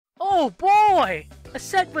Oh boy! A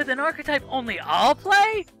set with an archetype only I'll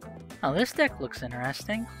play? Oh, this deck looks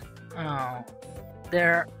interesting. Oh,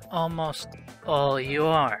 they're almost all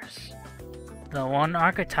yours. The one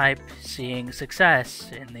archetype seeing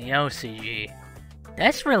success in the OCG.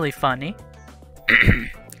 That's really funny.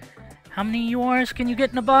 How many URs can you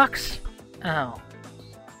get in a box? Oh,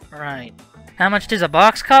 right. How much does a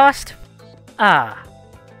box cost? Ah,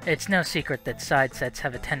 it's no secret that side sets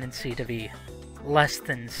have a tendency to be less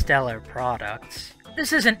than stellar products.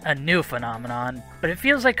 This isn't a new phenomenon, but it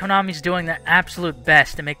feels like Konami's doing their absolute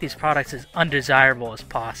best to make these products as undesirable as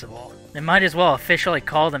possible. They might as well officially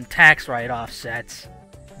call them tax write-off sets.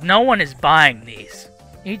 No one is buying these.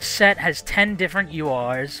 Each set has 10 different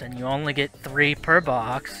URs, and you only get 3 per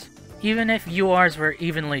box. Even if URs were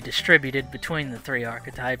evenly distributed between the 3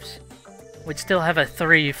 archetypes, we'd still have a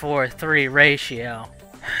 3-4-3 ratio.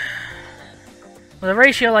 With a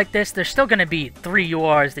ratio like this, there's still going to be 3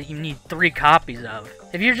 URs that you need 3 copies of.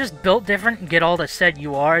 If you're just built different and get all the said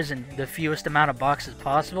URs in the fewest amount of boxes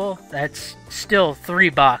possible, that's still 3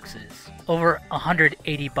 boxes. Over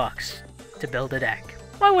 180 bucks to build a deck.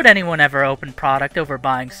 Why would anyone ever open product over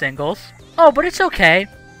buying singles? Oh, but it's okay,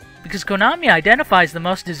 because Konami identifies the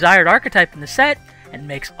most desired archetype in the set and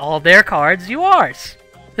makes all their cards URs.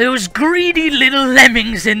 Those greedy little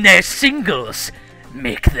lemmings in their singles.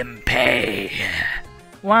 Make them pay.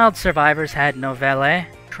 Wild Survivors had Novelle,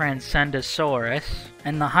 Transcendosaurus,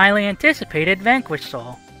 and the highly anticipated Vanquish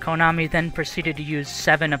Soul. Konami then proceeded to use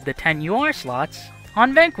 7 of the 10 UR slots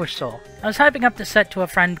on Vanquish Soul. I was hyping up the set to a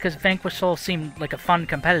friend because Vanquish Soul seemed like a fun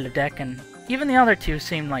competitive deck, and even the other 2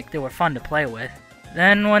 seemed like they were fun to play with.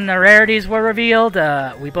 Then when the rarities were revealed,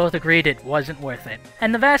 we both agreed it wasn't worth it.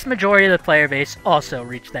 And the vast majority of the player base also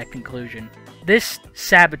reached that conclusion. This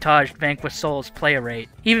sabotaged Vanquish Soul's play rate,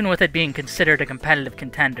 even with it being considered a competitive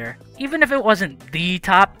contender. Even if it wasn't the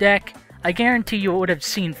top deck, I guarantee you it would have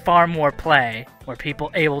seen far more play, were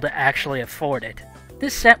people able to actually afford it.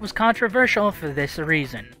 This set was controversial for this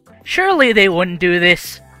reason. Surely they wouldn't do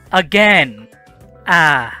this again!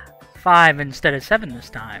 Ah, 5 instead of 7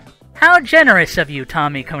 this time. How generous of you,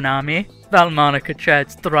 Tommy Konami. Valmonica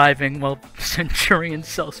chat's thriving while Centur-ion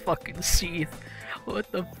sells fucking Seeth.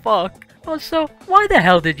 What the fuck? Also, why the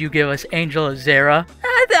hell did you give us Angel of Zera?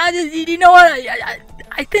 You know what?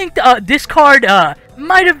 I think this card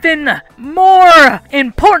might have been more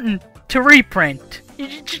important to reprint.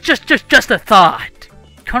 Just a thought.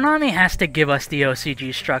 Konami has to give us the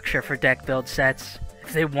OCG structure for deck build sets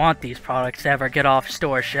if they want these products to ever get off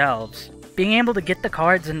store shelves. Being able to get the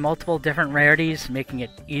cards in multiple different rarities, making it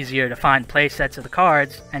easier to find playsets of the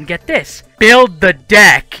cards, and get this, build the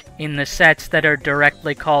deck in the sets that are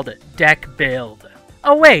directly called deck build.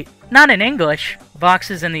 Oh wait, not in English.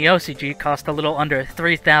 Boxes in the OCG cost a little under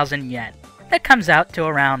 3,000 yen. That comes out to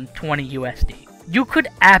around 20 USD. You could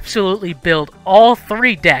absolutely build all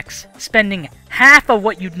 3 decks, spending half of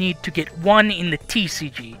what you'd need to get one in the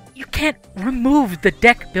TCG. You can't remove the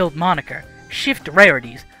deck build moniker, shift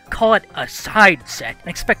rarities, call it a side set, and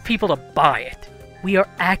expect people to buy it. We are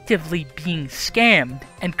actively being scammed,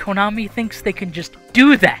 and Konami thinks they can just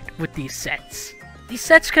do that with these sets. These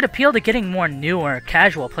sets could appeal to getting more new or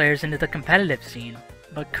casual players into the competitive scene,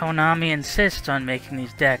 but Konami insists on making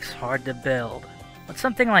these decks hard to build. With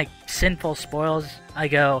something like Sinful Spoils, I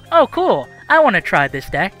go, oh cool, I want to try this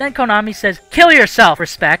deck. Then Konami says, kill yourself,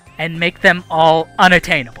 respect, and make them all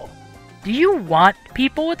unattainable. Do you want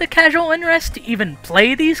people with a casual interest to even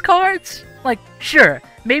play these cards? Like, sure,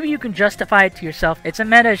 maybe you can justify it to yourself, it's a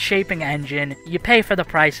meta-shaping engine, you pay for the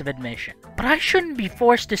price of admission. But I shouldn't be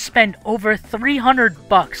forced to spend over 300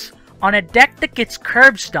 bucks on a deck that gets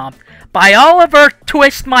curb stomped by Oliver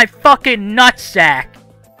Twist my fucking nutsack!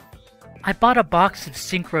 I bought a box of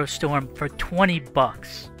Synchro Storm for 20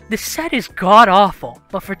 bucks. The set is god-awful,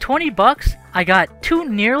 but for 20 bucks, I got 2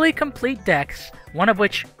 nearly complete decks, one of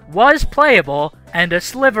which was playable, and a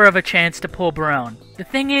sliver of a chance to pull Barone. The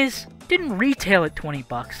thing is, didn't retail at 20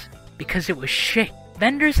 bucks, because it was shit.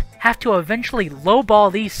 Vendors have to eventually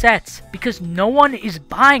lowball these sets, because no one is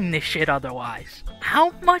buying this shit otherwise.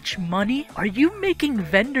 How much money are you making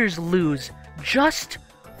vendors lose just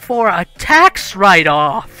for a tax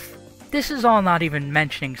write-off? This is all not even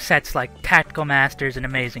mentioning sets like Tactical Masters and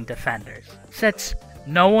Amazing Defenders. Sets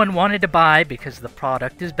no one wanted to buy because the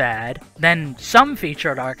product is bad. Then some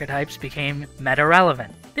featured archetypes became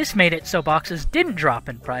meta-relevant. This made it so boxes didn't drop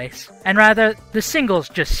in price, and rather, the singles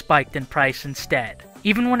just spiked in price instead.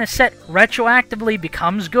 Even when a set retroactively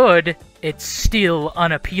becomes good, it's still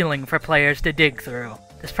unappealing for players to dig through.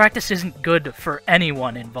 This practice isn't good for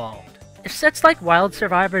anyone involved. If sets like Wild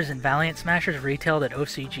Survivors and Valiant Smashers retailed at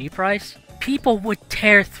OCG price, people would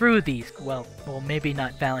tear through these. Well, maybe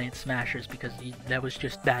not Valiant Smashers, because that was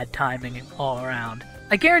just bad timing all around.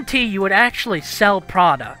 I guarantee you would actually sell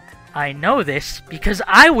product. I know this because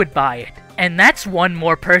I would buy it. And that's one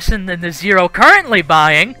more person than the zero currently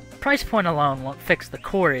buying. Price point alone won't fix the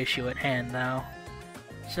core issue at hand, though.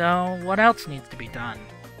 So, what else needs to be done?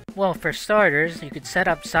 Well, for starters, you could set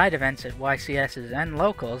up side events at YCSs and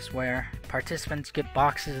locals where participants get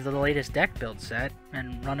boxes of the latest deck build set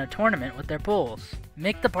and run a tournament with their pools.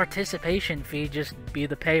 Make the participation fee just be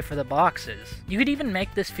the pay for the boxes. You could even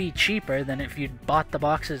make this fee cheaper than if you'd bought the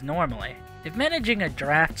boxes normally. If managing a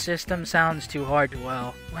draft system sounds too hard to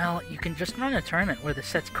well, you can just run a tournament where the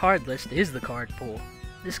set's card list is the card pool.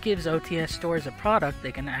 This gives OTS stores a product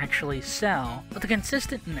they can actually sell. With a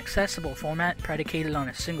consistent and accessible format predicated on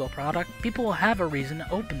a single product, people will have a reason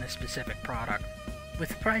to open the specific product.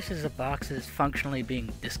 With prices of boxes functionally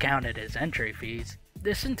being discounted as entry fees,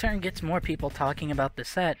 this in turn gets more people talking about the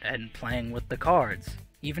set and playing with the cards.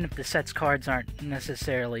 Even if the set's cards aren't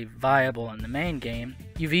necessarily viable in the main game,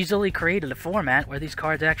 you've easily created a format where these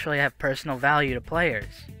cards actually have personal value to players.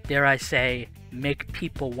 Dare I say, make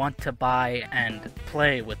people want to buy and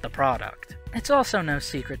play with the product. It's also no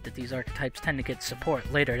secret that these archetypes tend to get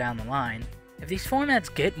support later down the line. If these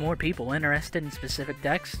formats get more people interested in specific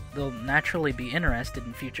decks, they'll naturally be interested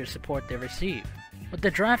in future support they receive. With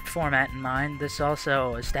the draft format in mind, this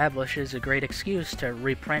also establishes a great excuse to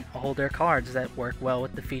reprint older cards that work well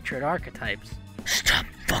with the featured archetypes. Stop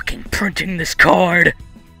fucking printing this card!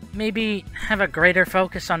 Maybe have a greater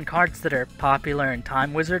focus on cards that are popular in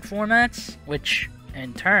Time Wizard formats, which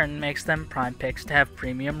in turn makes them prime picks to have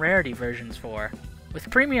premium rarity versions for. With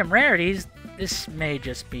premium rarities, this may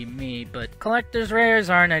just be me, but collector's rares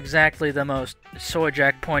aren't exactly the most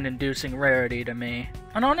swordjack point-inducing rarity to me.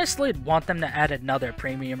 I'd honestly want them to add another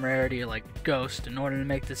premium rarity like Ghost in order to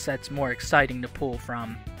make the sets more exciting to pull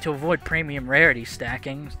from. To avoid premium rarity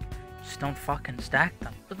stacking, just don't fucking stack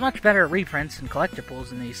them. With much better reprints and collector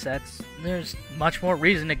pools in these sets, there's much more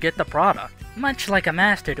reason to get the product. Much like a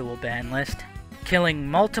Master Duel ban list, killing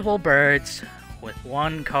multiple birds with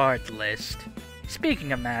one card list.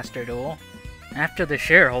 Speaking of Master Duel, after the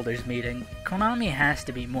shareholders meeting, Konami has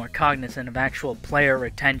to be more cognizant of actual player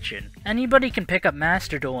retention. Anybody can pick up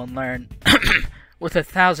Master Duel and learn, with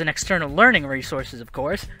 1,000 external learning resources of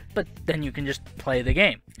course, but then you can just play the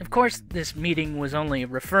game. Of course, this meeting was only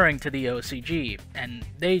referring to the OCG, and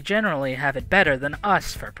they generally have it better than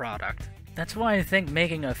us for product. That's why I think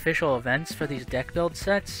making official events for these deck build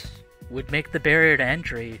sets would make the barrier to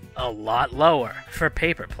entry a lot lower for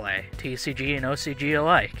paper play, TCG and OCG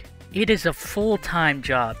alike. It is a full-time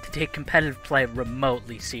job to take competitive play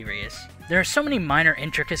remotely serious. There are so many minor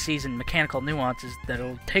intricacies and mechanical nuances that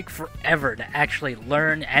it'll take forever to actually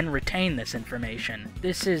learn and retain this information.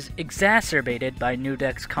 This is exacerbated by new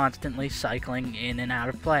decks constantly cycling in and out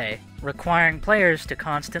of play, requiring players to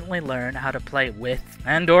constantly learn how to play with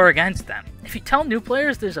and or against them. If you tell new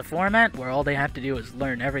players there's a format where all they have to do is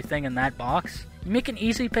learn everything in that box, you make an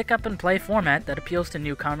easy pick-up and play format that appeals to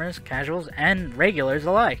newcomers, casuals, and regulars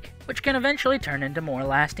alike, which can eventually turn into more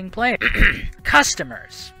lasting play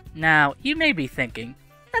customers. Now, you may be thinking,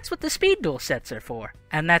 that's what the Speed Duel sets are for.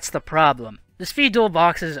 And that's the problem. The Speed Duel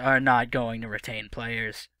boxes are not going to retain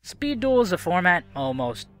players. Speed Duel is a format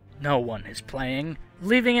almost no one is playing,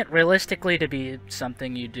 leaving it realistically to be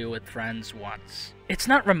something you do with friends once. It's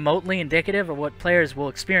not remotely indicative of what players will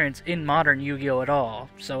experience in modern Yu-Gi-Oh! At all,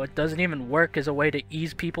 so it doesn't even work as a way to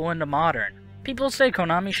ease people into modern. People say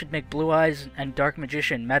Konami should make Blue Eyes and Dark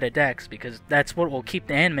Magician meta decks because that's what will keep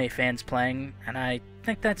the anime fans playing, and I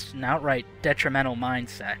think that's an outright detrimental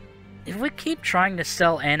mindset. If we keep trying to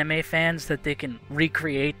sell anime fans that they can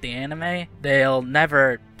recreate the anime, they'll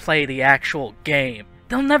never play the actual game.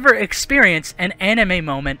 They'll never experience an anime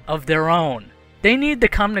moment of their own. They need the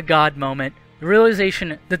come to God moment, the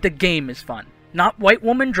realization that the game is fun. Not White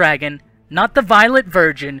Woman Dragon, not the Violet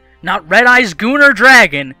Virgin, not Red Eyes Gooner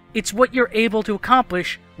Dragon. It's what you're able to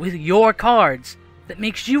accomplish with your cards that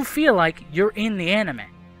makes you feel like you're in the anime.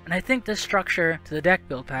 And I think this structure to the deck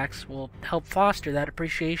build packs will help foster that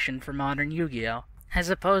appreciation for modern Yu-Gi-Oh! As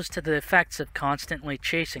opposed to the effects of constantly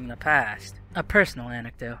chasing the past. A personal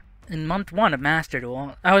anecdote. In month 1 of Master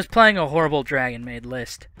Duel, I was playing a horrible Dragon-made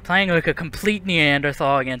list, playing like a complete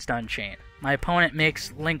Neanderthal against Unchained. My opponent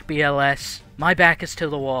makes Link BLS, my back is to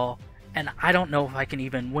the wall, and I don't know if I can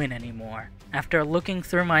even win anymore. After looking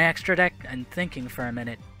through my extra deck and thinking for a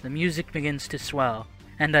minute, the music begins to swell,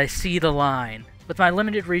 and I see the line. With my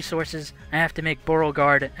limited resources, I have to make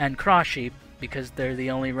Beauregard and Cross Sheep, because they're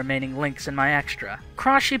the only remaining links in my extra.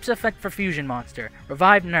 Cross Sheep's effect for Fusion Monster,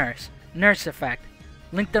 Revive Nurse, Nurse effect,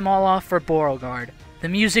 Link them all off for Beauregard. The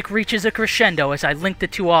music reaches a crescendo as I link the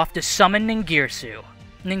two off to summon Ningirsu.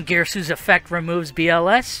 Ningirsu's effect removes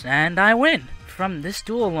BLS, and I win. From this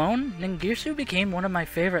duel alone, Ningirsu became one of my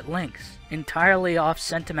favorite links, entirely off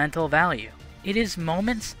sentimental value. It is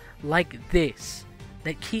moments like this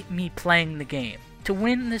that keep me playing the game. To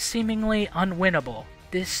win the seemingly unwinnable,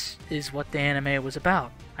 this is what the anime was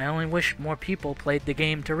about. I only wish more people played the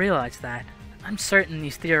game to realize that. I'm certain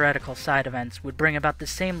these theoretical side events would bring about the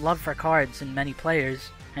same love for cards in many players,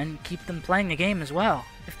 and keep them playing the game as well.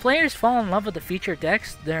 If players fall in love with the featured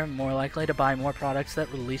decks, they're more likely to buy more products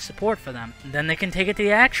that release support for them. Then they can take it to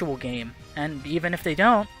the actual game, and even if they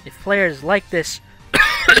don't, if players like this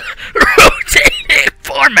rotating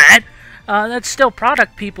format, that's still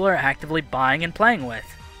product people are actively buying and playing with.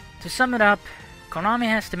 To sum it up, Konami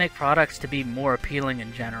has to make products to be more appealing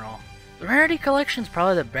in general. The Rarity Collection's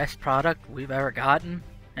probably the best product we've ever gotten,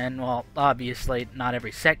 and while obviously not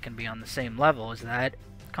every set can be on the same level as that,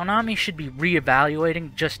 Konami should be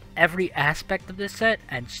re-evaluating just every aspect of this set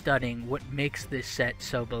and studying what makes this set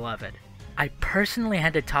so beloved. I personally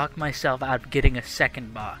had to talk myself out of getting a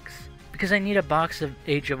second box, because I need a box of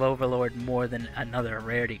Age of Overlord more than another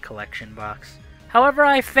Rarity Collection box. However,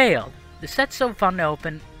 I failed. The set's so fun to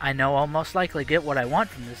open, I know I'll most likely get what I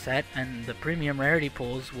want from the set, and the premium rarity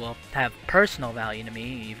pools will have personal value to me,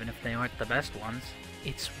 even if they aren't the best ones.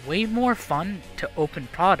 It's way more fun to open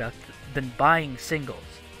product than buying singles.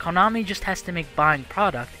 Konami just has to make buying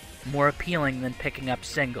product more appealing than picking up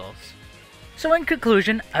singles. So in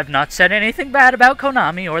conclusion, I've not said anything bad about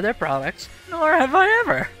Konami or their products, nor have I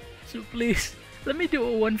ever. So please, let me do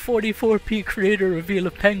a 144p creator reveal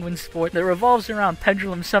of Penguin Sport that revolves around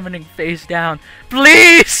pendulum summoning face down.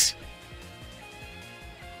 Please!